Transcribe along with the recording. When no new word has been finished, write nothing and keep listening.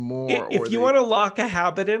more, or If you want to lock a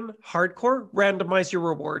habit in hardcore, randomize your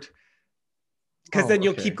reward. Because then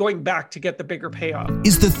you'll keep going back to get the bigger payoff.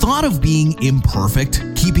 Is the thought of being imperfect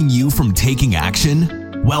keeping you from taking action?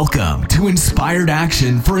 Welcome to Inspired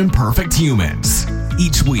Action for Imperfect Humans.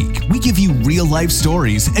 Each week, we give you real-life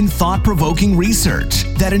stories and thought-provoking research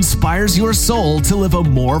that inspires your soul to live a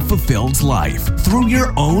more fulfilled life through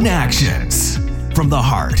your own actions. From the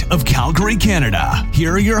heart of Calgary, Canada,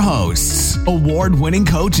 here are your hosts, award-winning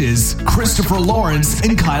coaches, Christopher Lawrence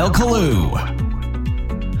and Kyle Kalu.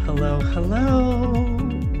 Hello.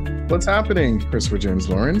 What's happening, Christopher James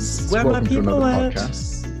Lawrence? Where Welcome my to people another at?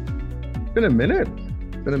 podcast. It's been a minute.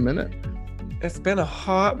 It's been a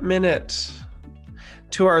hot minute.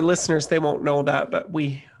 To our listeners, they won't know that, but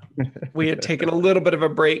we had taken a little bit of a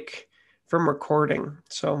break from recording,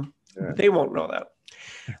 so they won't know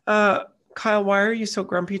that. Kyle, why are you so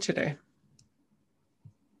grumpy today?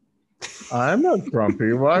 I'm not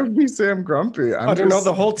grumpy. Why would we say I'm grumpy? I don't know.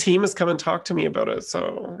 The whole team has come and talked to me about it,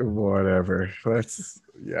 so whatever.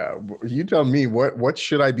 You tell me what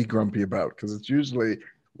should I be grumpy about? Because it's usually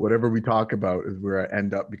whatever we talk about is where I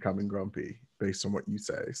end up becoming grumpy based on what you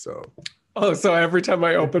say. So every time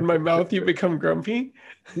I open my mouth, you become grumpy?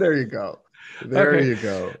 There you go. You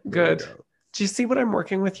go. Good. Do you see what I'm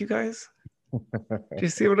working with, you guys? Do you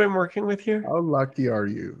see what I'm working with here? How lucky are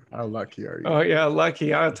you? Oh, yeah,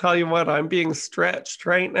 lucky. I'll tell you what, I'm being stretched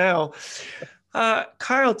right now.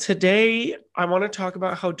 Kyle, today I want to talk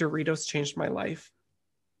about how Doritos changed my life.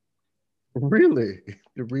 Really?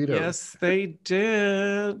 Doritos? Yes, they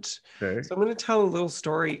did. Okay. So I'm going to tell a little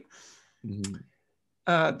story.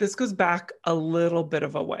 Mm-hmm. This goes back a little bit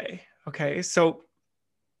of a way. Okay, so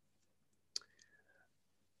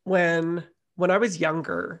when I was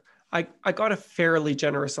younger, I got a fairly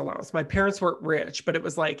generous allowance. My parents weren't rich, but it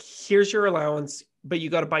was like, here's your allowance, but you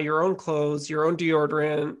got to buy your own clothes, your own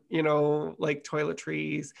deodorant, like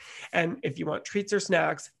toiletries. And if you want treats or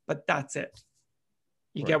snacks, but that's it.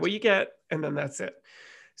 You get what you get, and then that's it.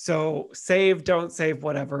 So save, don't save,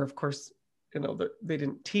 whatever. Of course, they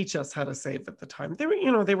didn't teach us how to save at the time. They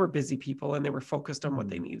were busy people and they were focused on what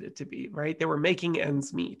they needed to be, right? They were making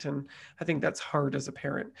ends meet. And I think that's hard as a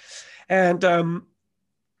parent. And,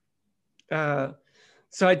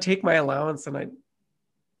 so I'd take my allowance and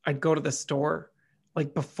I'd go to the store,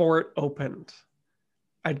 like before it opened.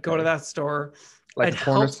 I'd go to that store. Like a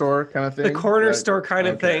corner store kind of thing? The corner store kind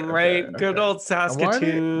of thing, right? Okay. Good old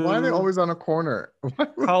Saskatoon. Why are they always on a corner?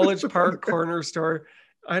 College Park corner store.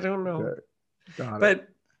 I don't know. Okay. Got it.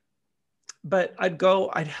 But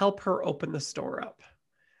I'd help her open the store up,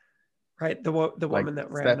 right? The woman that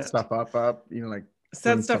ran it. Set stuff up,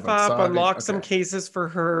 set stuff up, unlock some cases for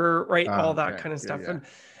her, right? All that kind of stuff.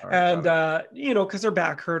 Yeah. Because her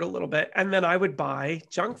back hurt a little bit. And then I would buy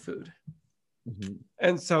junk food. Mm-hmm.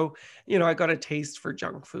 And so, I got a taste for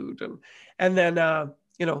junk food. And then,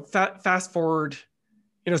 fast forward,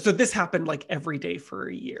 so this happened like every day for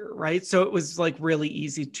a year, right? So it was like really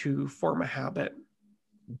easy to form a habit.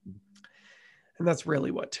 Mm-hmm. And that's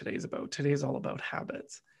really what today's about. Today's all about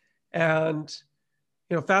habits. And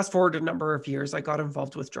fast forward a number of years, I got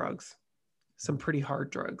involved with drugs, some pretty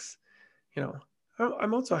hard drugs.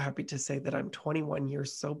 I'm also happy to say that I'm 21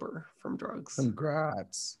 years sober from drugs.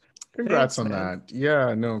 Congrats Thanks, on man. that.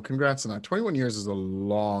 Yeah, no, congrats on that. 21 years is a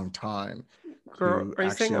long time. Girl, are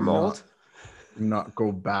you saying I'm old? Not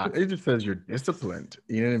go back. It just says you're disciplined.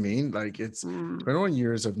 You know what I mean? Like it's 21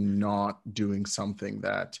 years of not doing something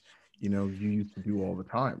that you used to do all the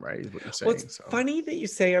time, right? Is what you're saying. Well, it's funny that you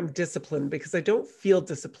say I'm disciplined because I don't feel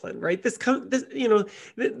disciplined, right? This kind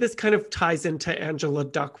of ties into Angela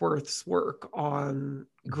Duckworth's work on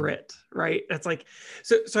grit, right? It's like,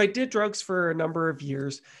 so I did drugs for a number of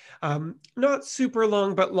years, not super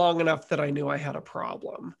long, but long enough that I knew I had a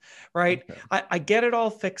problem, right? Okay. I get it all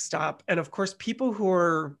fixed up. And of course, people who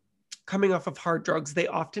are coming off of hard drugs, they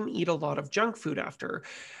often eat a lot of junk food after,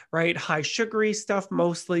 right? High sugary stuff,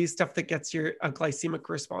 mostly stuff that gets a glycemic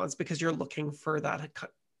response because you're looking for that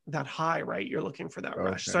high, right? You're looking for that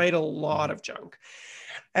rush. So I ate a lot of junk.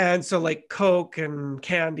 And so like Coke and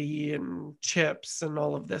candy and chips and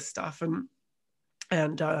all of this stuff.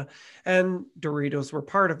 And Doritos were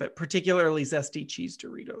part of it, particularly zesty cheese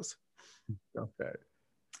Doritos. Okay.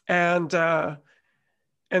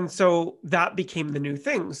 And so that became the new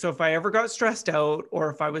thing. So if I ever got stressed out or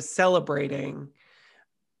if I was celebrating,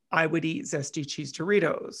 I would eat zesty cheese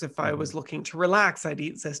Doritos. If I was looking to relax, I'd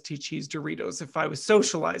eat zesty cheese Doritos. If I was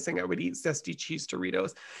socializing, I would eat zesty cheese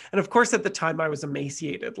Doritos. And of course, at the time I was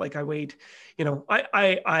emaciated. Like I weighed,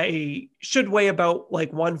 I should weigh about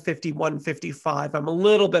like 150, 155. I'm a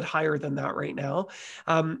little bit higher than that right now.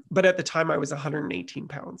 But at the time I was 118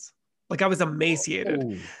 pounds. Like I was emaciated.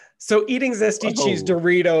 Oh. So eating zesty cheese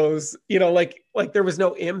Doritos, like there was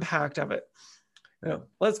no impact of it.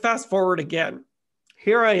 Let's fast forward again.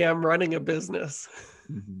 Here I am running a business.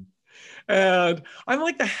 And I'm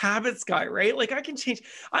like the habits guy, right? Like I can change.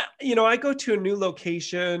 I go to a new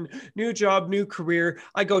location, new job, new career.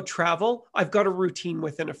 I go travel. I've got a routine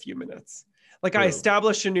within a few minutes. Like I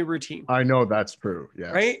establish a new routine. I know that's true.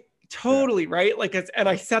 Yes. Right? Totally. Yeah. Right. Like and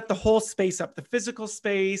I set the whole space up, the physical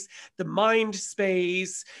space, the mind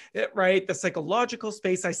space, right? The psychological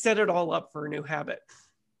space. I set it all up for a new habit.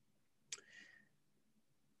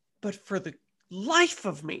 But for the life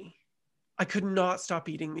of me, I could not stop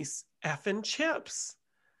eating these effing chips.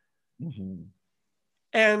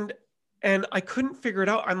 And I couldn't figure it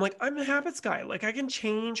out. I'm like, I'm a habits guy. Like I can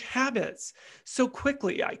change habits so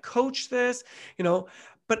quickly. I coach this,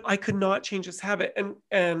 but I could not change this habit.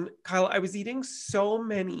 And Kyle, I was eating so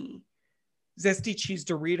many zesty cheese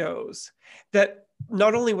Doritos that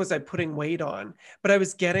not only was I putting weight on, but I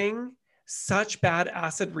was getting such bad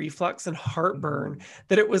acid reflux and heartburn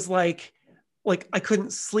that it was like I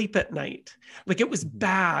couldn't sleep at night. Like it was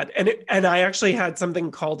bad. And I actually had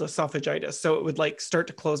something called esophagitis. So it would like start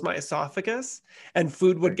to close my esophagus and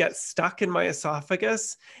food would get stuck in my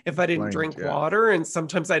esophagus if I didn't drink water. And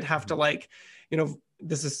sometimes I'd have to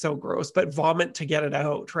this is so gross, but vomit to get it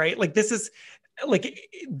out. Right. Like this is like,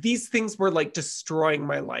 these things were like destroying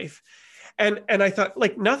my life. And I thought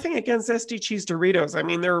like nothing against zesty cheese Doritos. I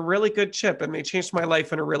mean, they're a really good chip and they changed my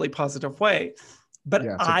life in a really positive way. But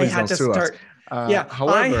I had to start.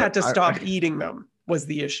 However, I had to stop eating them was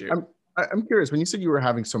the issue. I'm curious, when you said you were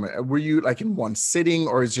having so many, were you like in one sitting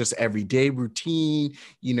or is just everyday routine?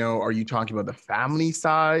 Are you talking about the family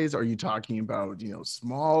size? Are you talking about,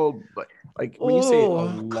 small, like when you say a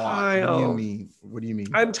lot, Kyle, what do you mean?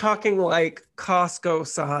 I'm talking like Costco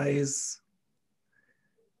size,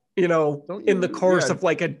 in the course of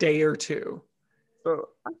like a day or two. So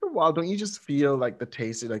after a while, don't you just feel like the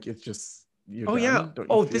taste, like it's just,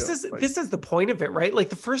 this is the point of it, right? Like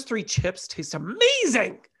the first 3 chips taste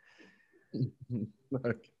amazing.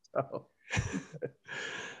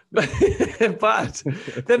 but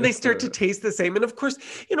then they start to taste the same. And of course,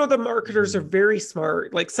 the marketers are very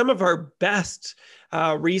smart. Like some of our best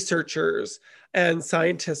researchers and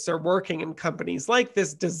scientists are working in companies like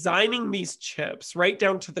this, designing these chips right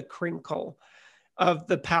down to the crinkle of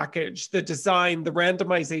the package, the design, the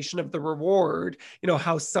randomization of the reward,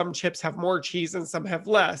 how some chips have more cheese and some have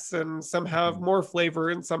less, and some have more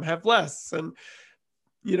flavor and some have less. And,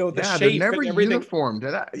 the shape, they're never and everything. uniform.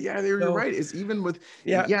 You're right. It's even with,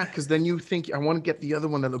 because then you think, I want to get the other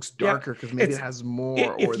one that looks darker because maybe it has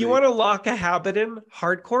more. If you want to lock a habit in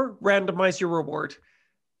hardcore, randomize your reward.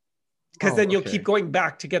 Because then you'll keep going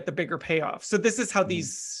back to get the bigger payoff. So this is how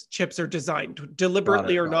these chips are designed,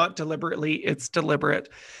 deliberately or not deliberately. It's deliberate.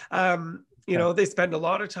 They spend a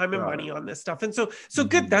lot of time and money on this stuff. And so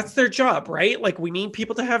good, that's their job, right? Like we need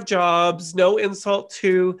people to have jobs. No insult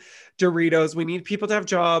to Doritos. We need people to have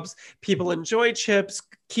jobs. People enjoy chips.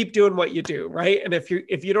 Keep doing what you do, right? And if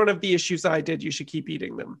you don't have the issues I did, you should keep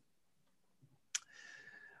eating them.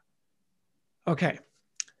 Okay.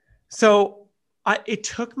 So it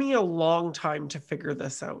took me a long time to figure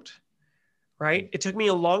this out, right? It took me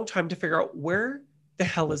a long time to figure out where the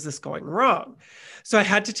hell is this going wrong? So I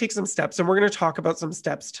had to take some steps, and we're going to talk about some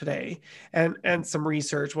steps today and some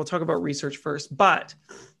research. We'll talk about research first, but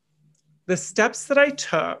the steps that I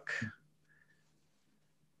took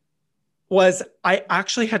was I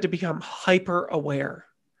actually had to become hyper aware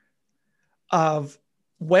of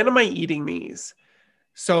when am I eating these?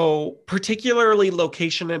 So particularly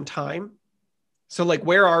location and time. So like,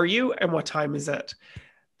 where are you and what time is it?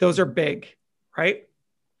 Those are big, right?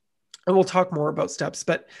 And we'll talk more about steps,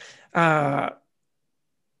 but I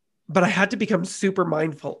had to become super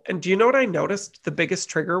mindful. And do you know what I noticed the biggest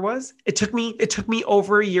trigger was? It took me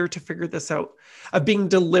over a year to figure this out, of being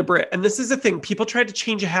deliberate. And this is the thing, people try to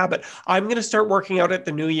change a habit. I'm going to start working out at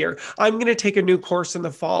the new year. I'm going to take a new course in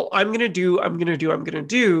the fall. I'm going to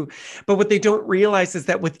do. But what they don't realize is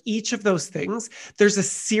that with each of those things, there's a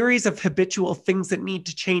series of habitual things that need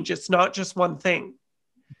to change. It's not just one thing,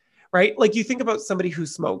 right? Like you think about somebody who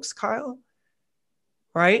smokes, Kyle,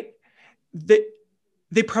 right?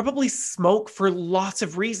 they probably smoke for lots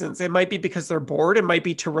of reasons. It might be because they're bored. It might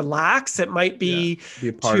be to relax. It might be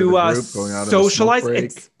a part of the group, going out on a smoke socialize.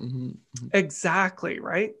 break. Exactly,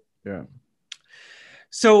 right? Yeah.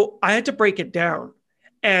 So I had to break it down.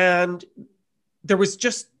 And there was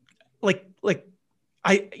just like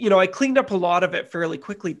I cleaned up a lot of it fairly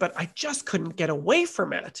quickly, but I just couldn't get away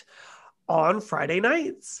from it on Friday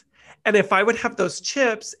nights. And if I would have those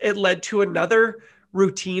chips, it led to another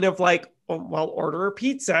routine of like, oh, well, order a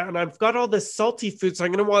pizza and I've got all this salty food, so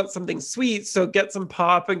I'm going to want something sweet. So get some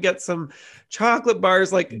pop and get some chocolate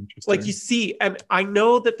bars, like you see. And I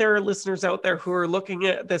know that there are listeners out there who are looking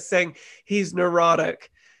at this saying he's neurotic.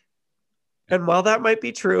 And while that might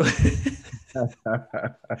be true,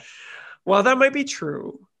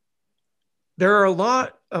 there are a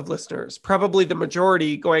lot of listeners, probably the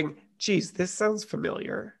majority, going, geez, this sounds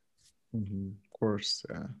familiar. Of course,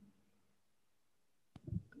 yeah.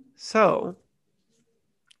 So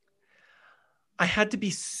I had to be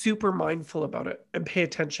super mindful about it and pay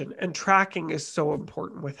attention. And tracking is so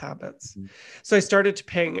important with habits. So I started to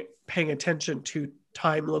paying attention to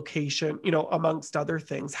time, location, amongst other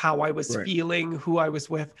things, how I was feeling, who I was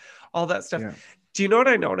with, all that stuff. Yeah. Do you know what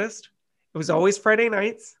I noticed? It was always Friday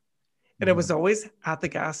nights, and it was always at the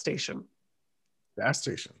gas station.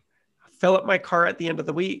 Fill up my car at the end of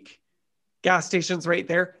the week. Gas station's right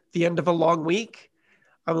there. The end of a long week.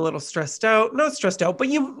 I'm a little stressed out. Not stressed out, but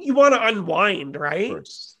you want to unwind, right? Of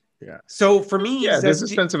course. Yeah. So for me, there's a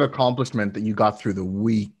sense of accomplishment that you got through the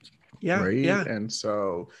week. Yeah. Right. Yeah. And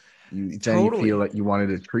so you feel like you wanted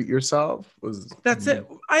to treat yourself. That's it.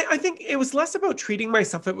 I think it was less about treating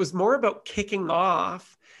myself. It was more about kicking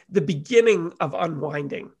off the beginning of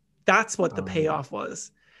unwinding. That's what the payoff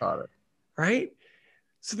was. Got it. Right.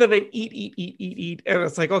 So then I eat. And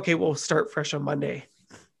it's like, okay, we'll start fresh on Monday.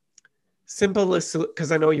 Simple,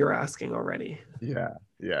 because I know you're asking already. Yeah.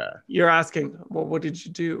 Yeah. You're asking, well, what did you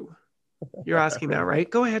do? You're asking that, right?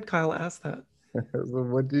 Go ahead, Kyle, ask that. So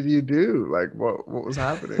what did you do? Like, what was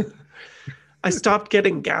happening? I stopped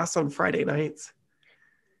getting gas on Friday nights.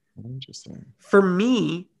 Interesting. For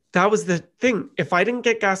me, that was the thing. If I didn't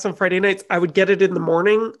get gas on Friday nights, I would get it in the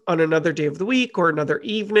morning on another day of the week or another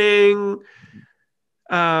evening.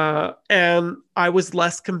 And I was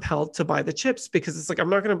less compelled to buy the chips because it's like, I'm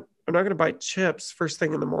not going to buy chips first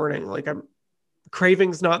thing in the morning. Like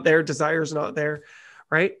craving's not there. Desire's not there.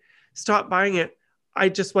 Right. Stop buying it. I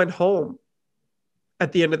just went home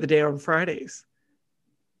at the end of the day on Fridays.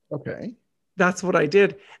 Okay. That's what I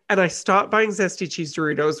did. And I stopped buying Zesty Cheese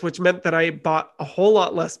Doritos, which meant that I bought a whole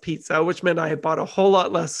lot less pizza, which meant I bought a whole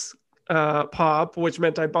lot less pop, which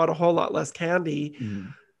meant I bought a whole lot less candy.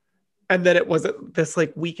 And then it wasn't this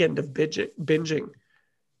like weekend of binging.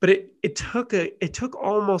 But it took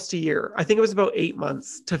almost a year. I think it was about 8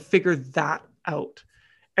 months to figure that out.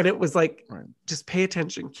 And it was like, just pay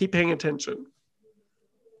attention, keep paying attention.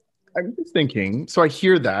 I'm just thinking, so I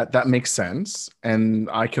hear that makes sense. And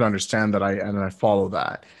I can understand that I follow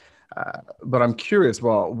that. But I'm curious,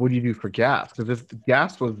 well, what do you do for gas? Because if the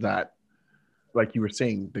gas was that, like you were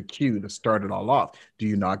saying, the cue that started all off, do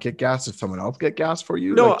you not get gas? Does someone else get gas for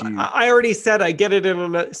you? No, I already said I get it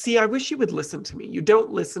in see, I wish you would listen to me. You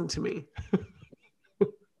don't listen to me.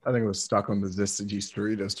 I think I was stuck on the Zesty Cheese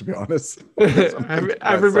Doritos, to be honest.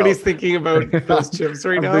 Everybody's thinking about those chips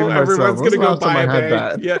right now. Everyone's going to go buy a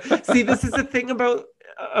bag. Yeah. See, this is the thing about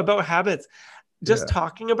habits. Just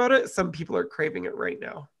talking about it, some people are craving it right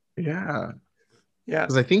now. Yeah. Yeah.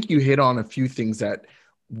 Because I think you hit on a few things that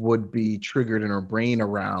would be triggered in our brain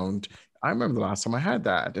around, I remember the last time I had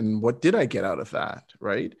that. And what did I get out of that?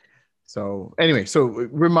 Right. So anyway, so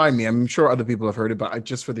remind me, I'm sure other people have heard it, but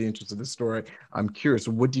just for the interest of the story, I'm curious.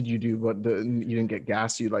 What did you do? You didn't get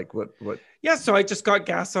gas? You like what? Yeah. So I just got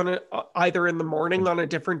gas on it either in the morning on a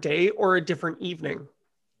different day or a different evening.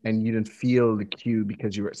 And you didn't feel the cue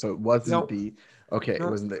because you were, so it wasn't it Nope.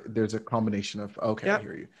 wasn't there's a combination of, okay, I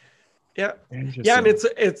hear you. Yeah. Yeah. And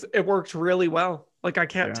it worked really well. Like I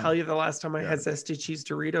can't tell you the last time I had Zesty Cheese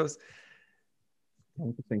Doritos.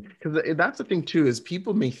 Interesting. Because that's the thing too, is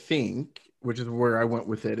people may think, which is where I went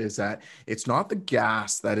with it, is that it's not the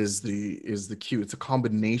gas that is the cue. It's a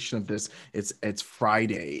combination of this. It's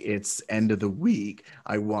Friday. It's end of the week.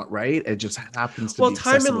 It just happens to be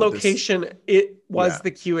time and location. It was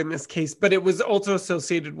the cue in this case, but it was also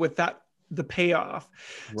associated with the payoff.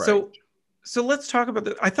 Right. So let's talk about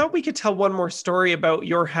that. I thought we could tell one more story about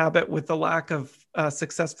your habit with the lack of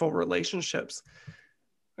successful relationships.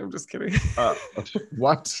 I'm just kidding.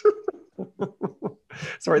 What?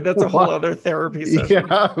 Sorry, that's a whole other therapy session.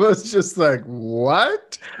 Yeah, I was just like,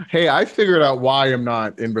 what? Hey, I figured out why I'm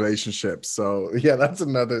not in relationships. So yeah, that's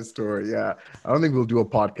another story. Yeah. I don't think we'll do a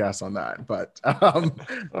podcast on that, but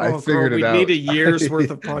I figured it we'd out. need a year's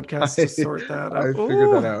worth of podcasts to sort that out. I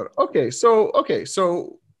figured that out. Okay.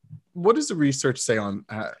 So what does the research say on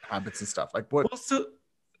habits and stuff? Like what? Well,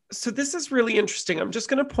 so this is really interesting. I'm just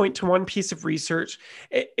going to point to one piece of research.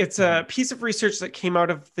 It's a piece of research that came out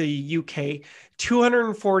of the UK,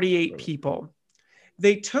 248 people.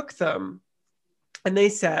 They took them and they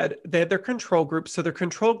said they had their control group. So their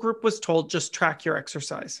control group was told, just track your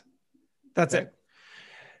exercise. That's it.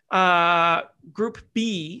 Group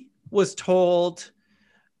B was told,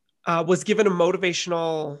 was given a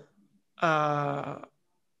motivational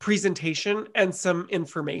presentation and some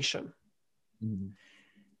information. Mm-hmm.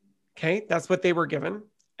 Okay, that's what they were given,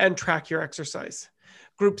 and track your exercise.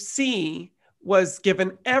 Group C was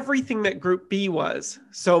given everything that Group B was.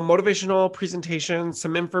 So motivational presentation,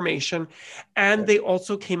 some information, and they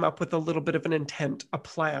also came up with a little bit of an intent, a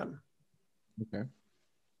plan. Okay.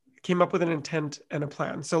 Came up with an intent and a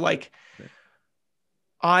plan. So like,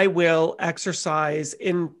 I will exercise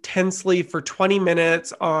intensely for 20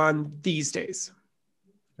 minutes on these days.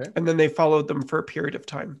 Okay. And then they followed them for a period of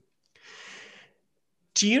time.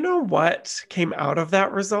 Do you know what came out of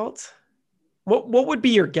that result? What would be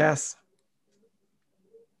your guess?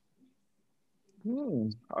 I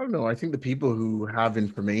don't know. I think the people who have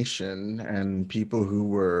information and people who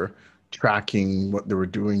were tracking what they were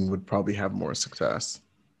doing would probably have more success.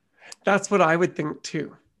 That's what I would think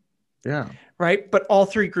too. Yeah. Right. But all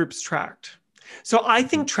three groups tracked. So I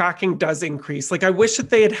think tracking does increase. Like I wish that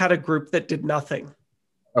they had had a group that did nothing.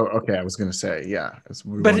 Oh, okay. I was going to say, yeah.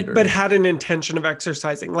 But had an intention of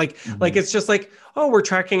exercising. Like, like it's just like, oh, we're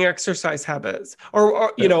tracking exercise habits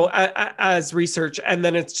or you know, as research. And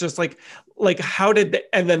then it's just like how did they,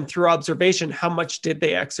 and then through observation, how much did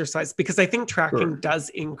they exercise? Because I think tracking does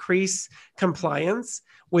increase compliance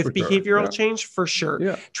with behavioral change for sure.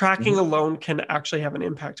 Yeah. Tracking alone can actually have an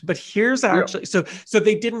impact. But here's actually, so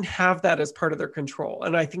they didn't have that as part of their control.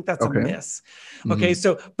 And I think that's a miss. Okay.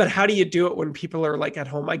 So, but how do you do it when people are like at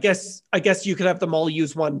home? I guess you could have them all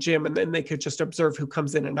use one gym and then they could just observe who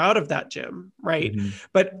comes in and out of that gym. Right.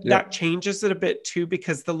 But that changes it a bit too,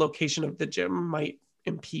 because the location of the gym might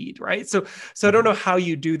impede. Right. So I don't know how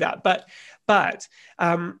you do that, but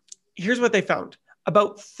here's what they found.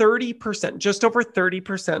 About 30%, just over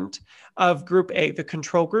 30% of Group A, the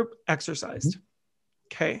control group, exercised.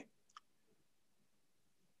 Okay.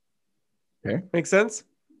 Make sense?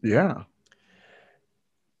 Yeah.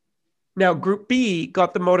 Now, Group B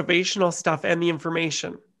got the motivational stuff and the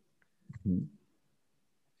information.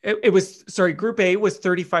 Group A was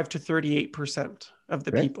 35 to 38% of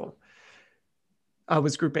the people.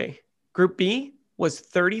 Was Group A. Group B was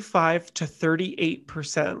 35 to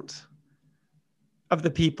 38%. Of the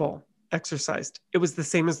people exercised. It was the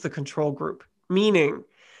same as the control group, meaning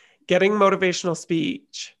getting motivational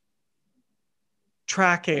speech,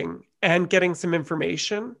 tracking, and getting some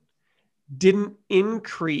information didn't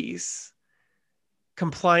increase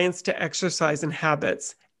compliance to exercise and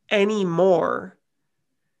habits any more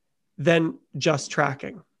than just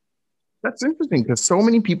tracking. That's interesting because so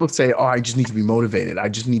many people say, oh, I just need to be motivated. I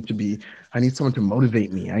need someone to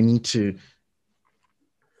motivate me. I need to.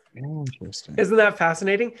 Interesting. Isn't that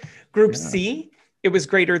fascinating? Group C, it was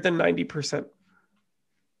greater than 90%.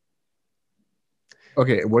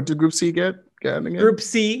 Okay, what did Group C get again? Group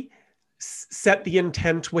C set the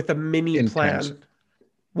intent with a mini plan.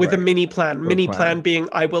 With a mini plan. Mini plan being,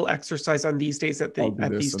 I will exercise on these days at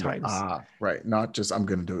these times. Right. Not just I'm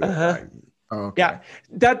going to do it. Okay. Yeah.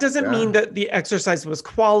 That doesn't mean that the exercise was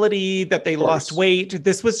quality, that they lost weight.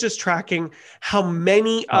 This was just tracking how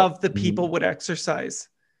many of the people would exercise.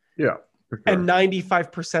 Yeah. Sure. And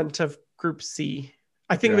 95% of Group C,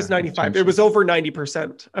 I think it was 95. It was over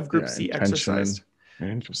 90% of Group C exercised.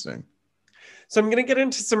 Interesting. So I'm going to get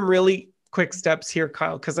into some really quick steps here,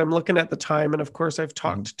 Kyle, because I'm looking at the time. And of course, I've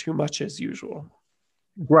talked too much as usual.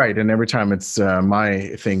 Right. And every time it's my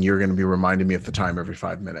thing, you're going to be reminding me of the time every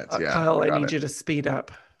 5 minutes. Kyle, I need you to speed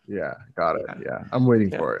up. Yeah. Got it. Yeah. I'm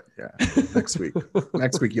waiting for it. Yeah. Next week.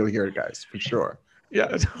 Next week, you'll hear it, guys, for sure.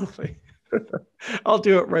 Yeah, totally. I'll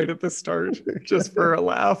do it right at the start just for a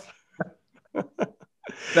laugh.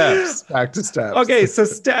 Steps. Back to steps. Okay, so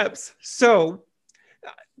steps. So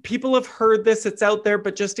people have heard this, it's out there,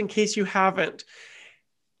 but just in case you haven't,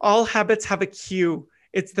 all habits have a cue.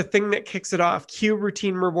 It's the thing that kicks it off. Cue,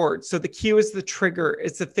 routine, reward. So the cue is the trigger.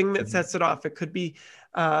 It's the thing that sets it off. It could be,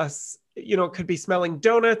 it could be smelling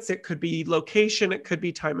donuts. It could be location. It could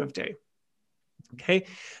be time of day. Okay.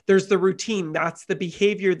 There's the routine. That's the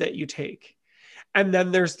behavior that you take. And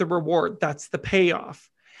then there's the reward. That's the payoff.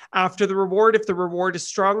 After the reward, if the reward is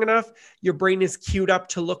strong enough, your brain is queued up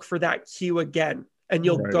to look for that cue again, and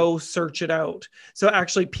you'll go search it out. So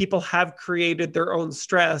actually, people have created their own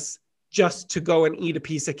stress just to go and eat a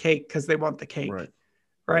piece of cake because they want the cake.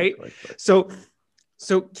 Right. So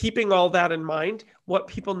keeping all that in mind, what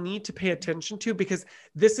people need to pay attention to, because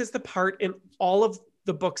this is the part in all of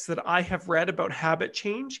the books that I have read about habit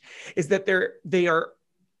change, is that they are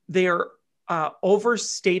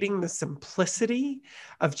overstating the simplicity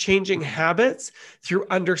of changing habits through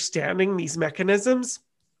understanding these mechanisms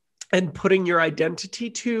and putting your identity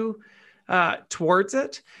towards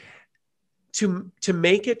it. To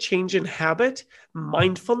make a change in habit,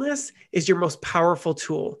 mindfulness is your most powerful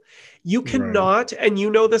tool. You cannot, and you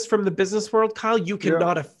know this from the business world, Kyle, you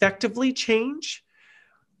cannot effectively change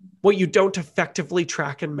what you don't effectively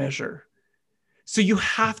track and measure. So you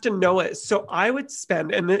have to know it. So I would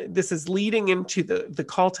spend, and this is leading into the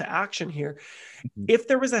call to action here. If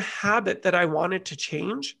there was a habit that I wanted to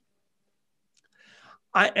change,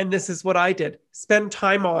 and this is what I did, spend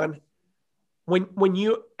time on when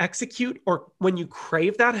you execute or when you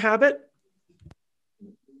crave that habit.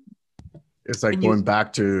 It's like going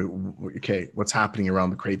back to, okay, what's happening around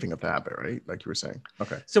the craving of the habit, right? Like you were saying.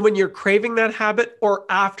 Okay. So when you're craving that habit, or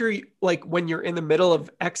after, like when you're in the middle of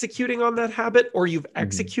executing on that habit, or you've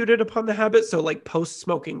executed upon the habit. So like post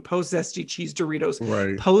smoking, post zesty cheese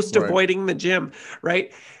Doritos, post avoiding the gym,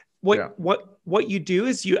 right? What you do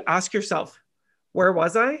is you ask yourself, where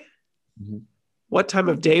was I? What time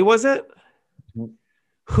of day was it?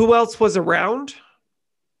 Who else was around?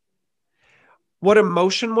 What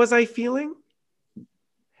emotion was I feeling?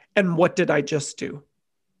 And what did I just do?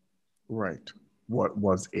 Right. What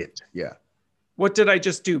was it? Yeah. What did I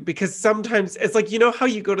just do? Because sometimes it's like, you know how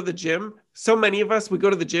you go to the gym? So many of us, we go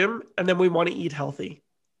to the gym and then we want to eat healthy.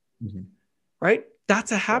 Right?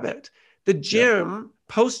 That's a habit. The gym,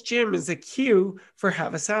 post gym, is a cue for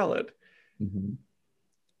have a salad.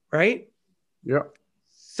 Right? Yeah.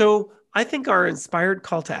 So I think our inspired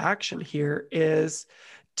call to action here is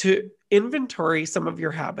to inventory some of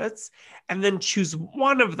your habits and then choose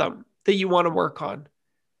one of them that you want to work on.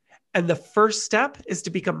 And the first step is to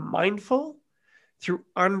become mindful through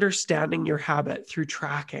understanding your habit, through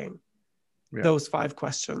tracking those 5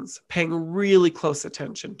 questions, paying really close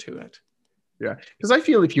attention to it. Yeah. Because I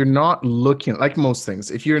feel if you're not looking, like most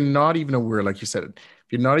things, if you're not even aware, like you said, if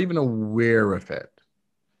you're not even aware of it,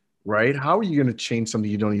 right? How are you going to change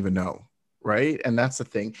something you don't even know? Right. And that's the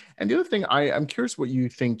thing. And the other thing, I'm curious what you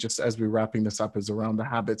think, just as we're wrapping this up, is around the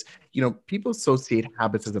habits. You know, people associate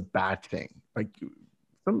habits as a bad thing. Like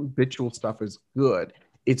some habitual stuff is good.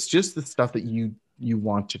 It's just the stuff that you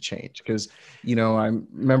want to change. Because, you know, I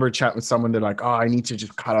remember chatting with someone, they're like, oh, I need to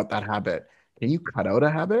just cut out that habit. Can you cut out a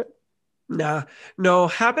habit? Nah, no,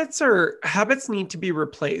 habits need to be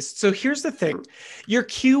replaced. So here's the thing. Your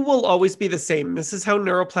cue will always be the same. This is how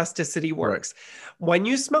neuroplasticity works. When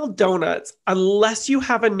you smell donuts, unless you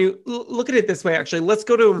have look at it this way, actually, let's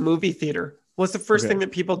go to a movie theater. What's the first thing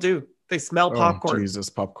that people do? They smell popcorn. Oh, Jesus,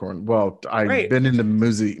 popcorn. Well, I've been in the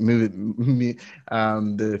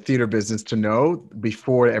the theater business to know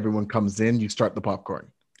before everyone comes in, you start the popcorn.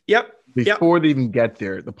 Before they even get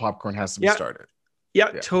there, the popcorn has to be started.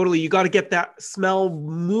 Yeah, totally. You got to get that smell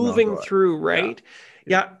moving through, right?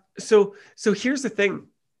 Yeah. So here's the thing.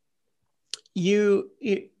 The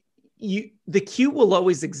cue will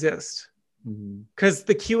always exist because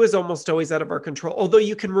the cue is almost always out of our control, although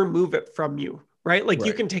you can remove it from you, right? Like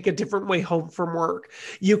you can take a different way home from work.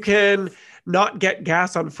 You can not get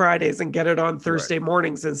gas on Fridays and get it on Thursday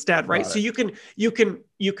mornings instead, right? So you can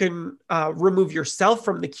remove yourself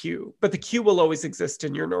from the cue, but the cue will always exist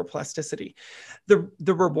in your neuroplasticity.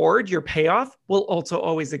 The reward, your payoff, will also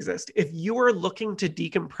always exist. If you are looking to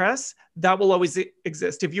decompress, that will always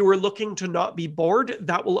exist. If you are looking to not be bored,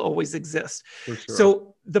 that will always exist. For sure.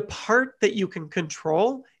 So the part that you can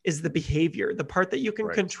control is the behavior. The part that you can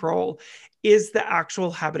control is the actual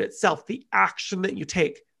habit itself, the action that you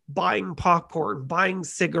take. Buying popcorn, buying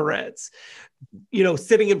cigarettes, you know,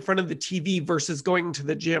 sitting in front of the TV versus going to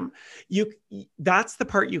the gym. That's the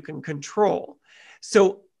part you can control.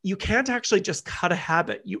 So you can't actually just cut a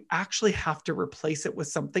habit. You actually have to replace it with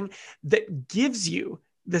something that gives you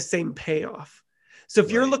the same payoff. So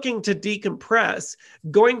if you're looking to decompress,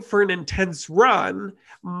 going for an intense run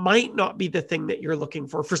might not be the thing that you're looking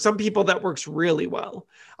for. For some people, that works really well.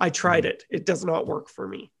 I tried it. It does not work for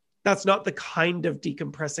me. That's not the kind of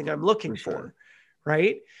decompressing I'm looking for,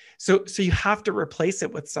 right? So you have to replace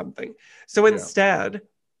it with something. So instead,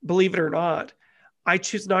 believe it or not, I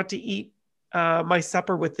choose not to eat my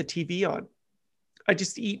supper with the TV on. I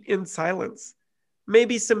just eat in silence.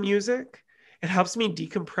 Maybe some music. It helps me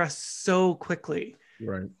decompress so quickly.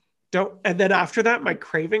 Right. And then after that, my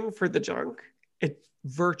craving for the junk, it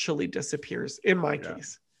virtually disappears in my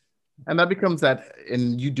case. And that becomes that,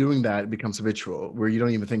 and you doing that becomes habitual where you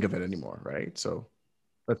don't even think of it anymore, right? So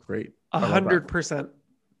that's great. 100%.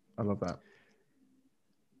 I love that.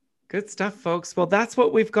 Good stuff, folks. Well, that's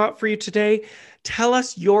what we've got for you today. Tell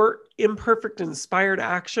us your imperfect inspired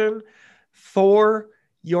action for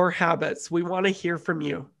your habits. We want to hear from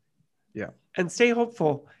you. Yeah. And stay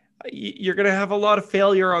hopeful. You're going to have a lot of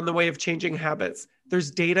failure on the way of changing habits. There's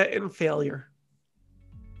data in failure.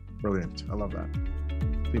 Brilliant. I love that.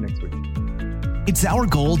 See you next week. It's our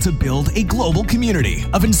goal to build a global community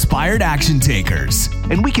of inspired action takers.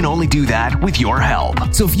 And we can only do that with your help.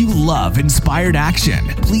 So if you love inspired action,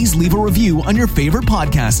 please leave a review on your favorite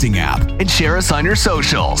podcasting app and share us on your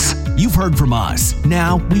socials. You've heard from us.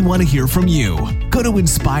 Now we want to hear from you. Go to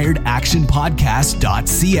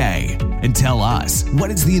inspiredactionpodcast.ca and tell us, what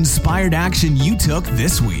is the inspired action you took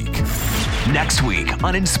this week? Next week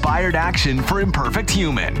on Inspired Action for Imperfect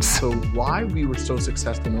Humans. So why we were so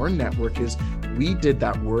successful in our network is we did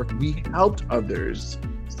that work. We helped others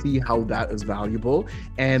see how that is valuable.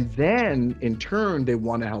 And then in turn, they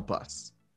want to help us.